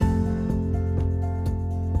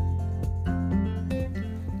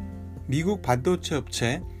미국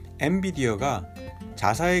반도체업체 엔비디아가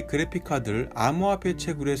자사의 그래픽카드를 암호화폐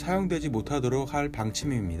채굴에 사용되지 못하도록 할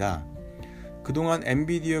방침입니다. 그동안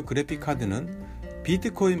엔비디아 그래픽카드는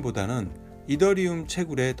비트코인보다는 이더리움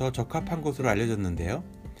채굴에 더 적합한 것으로 알려졌는데요.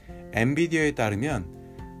 엔비디아에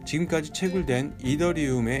따르면 지금까지 채굴된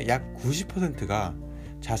이더리움의 약 90%가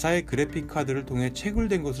자사의 그래픽카드를 통해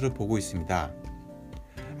채굴된 것으로 보고 있습니다.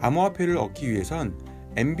 암호화폐를 얻기 위해선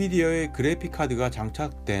엔비디아의 그래픽카드가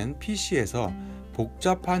장착된 PC에서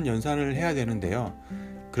복잡한 연산을 해야 되는데요.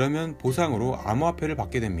 그러면 보상으로 암호화폐를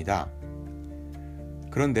받게 됩니다.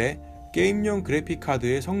 그런데 게임용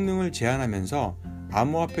그래픽카드의 성능을 제한하면서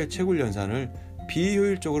암호화폐 채굴 연산을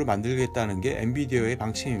비효율적으로 만들겠다는 게 엔비디아의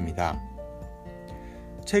방침입니다.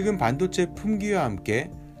 최근 반도체 품귀와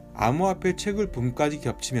함께 암호화폐 채굴 붐까지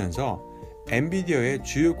겹치면서 엔비디아의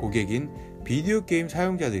주요 고객인 비디오 게임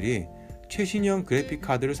사용자들이 최신형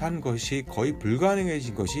그래픽카드를 사는 것이 거의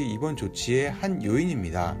불가능해진 것이 이번 조치의 한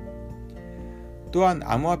요인입니다. 또한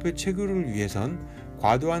암호화폐 채굴을 위해선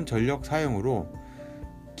과도한 전력 사용으로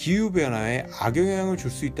기후변화에 악영향을 줄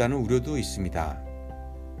수 있다는 우려도 있습니다.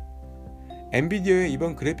 엔비디아의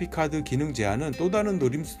이번 그래픽카드 기능 제한은 또 다른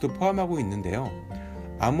노림수도 포함하고 있는데요.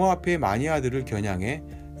 암호화폐 마니아들을 겨냥해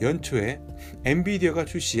연초에 엔비디아가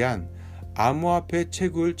출시한 암호화폐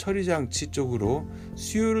채굴 처리 장치 쪽으로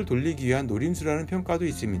수요를 돌리기 위한 노림수라는 평가도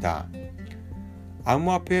있습니다.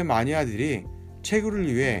 암호화폐 마니아들이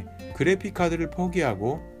채굴을 위해 그래픽카드를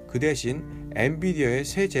포기하고 그 대신 엔비디아의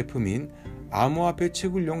새 제품인 암호화폐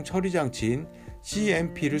채굴용 처리 장치인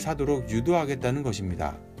CMP를 사도록 유도하겠다는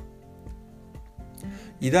것입니다.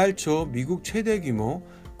 이달 초 미국 최대 규모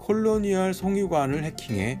콜로니얼 송유관을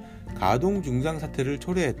해킹해 가동 증상 사태를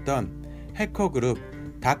초래했던 해커 그룹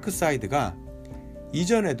다크사이드가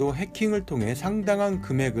이전에도 해킹을 통해 상당한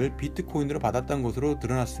금액을 비트코인으로 받았던 것으로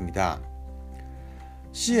드러났습니다.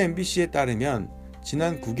 CNBC에 따르면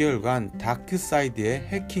지난 9개월간 다크사이드에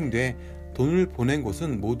해킹돼 돈을 보낸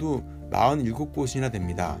곳은 모두 47곳이나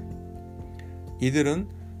됩니다. 이들은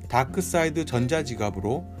다크사이드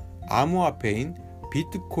전자지갑으로 암호화폐인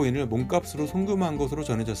비트코인을 몸값으로 송금한 것으로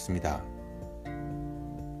전해졌습니다.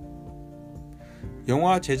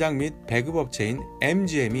 영화 제작 및 배급업체인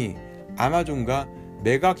MGM이 아마존과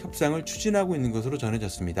매각 협상을 추진하고 있는 것으로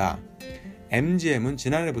전해졌습니다. MGM은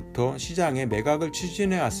지난해부터 시장에 매각을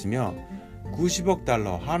추진해왔으며 90억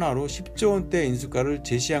달러 한화로 10조 원대 인수가를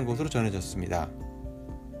제시한 것으로 전해졌습니다.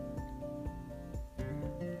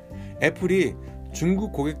 애플이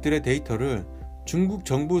중국 고객들의 데이터를 중국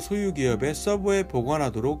정부 소유 기업의 서버에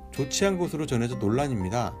보관하도록 조치한 것으로 전해져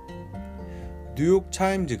논란입니다. 뉴욕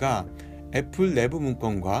타임즈가 애플 내부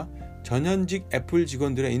문건과 전현직 애플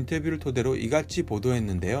직원들의 인터뷰를 토대로 이같이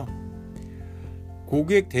보도했는데요.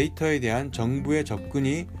 고객 데이터에 대한 정부의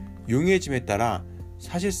접근이 용이해짐에 따라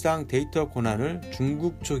사실상 데이터 권한을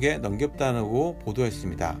중국 쪽에 넘겼다고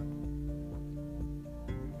보도했습니다.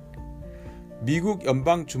 미국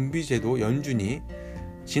연방준비제도 연준이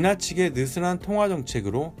지나치게 느슨한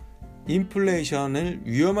통화정책으로 인플레이션을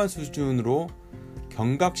위험한 수준으로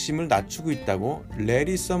경각심을 낮추고 있다고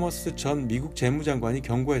레리 서머스 전 미국 재무장관이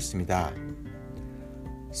경고했습니다.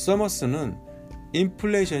 서머스는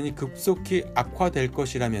인플레이션이 급속히 악화될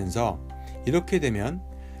것이라면서 이렇게 되면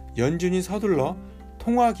연준이 서둘러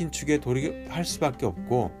통화 긴축에 돌입할 수밖에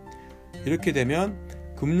없고 이렇게 되면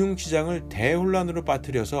금융시장을 대혼란으로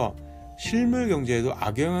빠뜨려서 실물 경제에도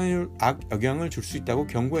악영향을 줄 수 있다고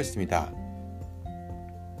경고했습니다.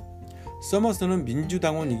 서머스는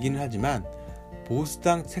민주당원이긴 하지만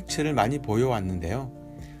보수당 색채를 많이 보여왔는데요.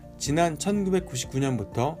 지난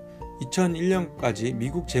 1999년부터 2001년까지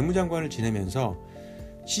미국 재무장관을 지내면서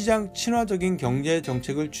시장 친화적인 경제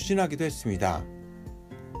정책을 추진하기도 했습니다.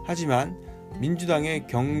 하지만 민주당의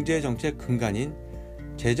경제 정책 근간인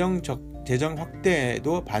재정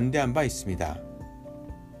확대에도 반대한 바 있습니다.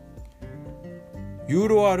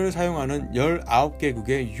 유로화를 사용하는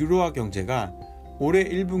 19개국의 유로화 경제가 올해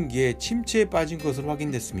 1분기에 침체에 빠진 것으로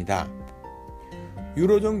확인됐습니다.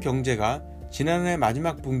 유로존 경제가 지난해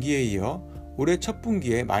마지막 분기에 이어 올해 첫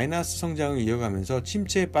분기에 마이너스 성장을 이어가면서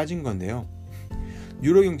침체에 빠진 건데요.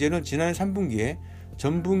 유로 경제는 지난해 3분기에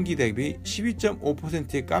전분기 대비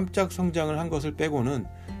 12.5%의 깜짝 성장을 한 것을 빼고는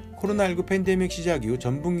코로나19 팬데믹 시작 이후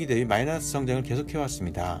전분기 대비 마이너스 성장을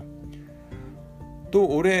계속해왔습니다. 또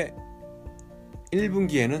올해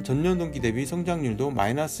 1분기에는 전년 동기 대비 성장률도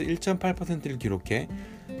마이너스 1.8%를 기록해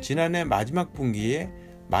지난해 마지막 분기에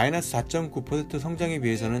마이너스 4.9% 성장에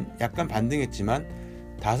비해서는 약간 반등했지만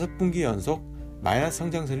 5분기 연속 마이너스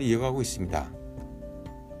성장세를 이어가고 있습니다.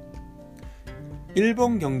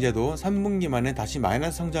 일본경제도 3분기 만에 다시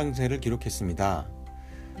마이너스 성장세를 기록했습니다.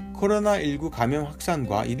 코로나19 감염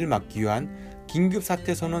확산과 이를 막기 위한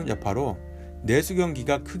긴급사태 선언 여파로 내수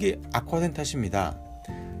경기가 크게 악화된 탓입니다.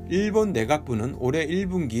 일본 내각부는 올해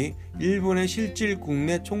 1분기 일본의 실질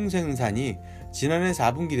국내 총생산이 지난해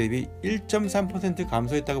 4분기 대비 1.3%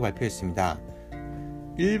 감소했다고 발표했습니다.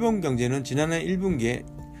 일본경제는 지난해 1분기에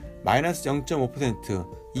마이너스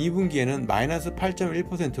 0.5%, 2분기에는 마이너스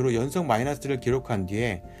 8.1%로 연속 마이너스를 기록한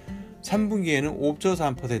뒤에 3분기에는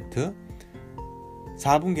 5.3%,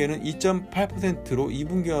 4분기에는 2.8%로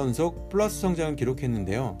 2분기 연속 플러스 성장을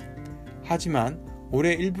기록했는데요. 하지만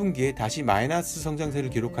올해 1분기에 다시 마이너스 성장세를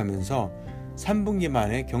기록하면서 3분기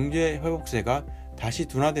만에 경제 회복세가 다시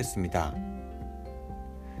둔화됐습니다.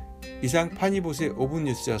 이상 파니보스의 5분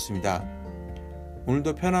뉴스였습니다.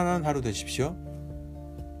 오늘도 편안한 하루 되십시오.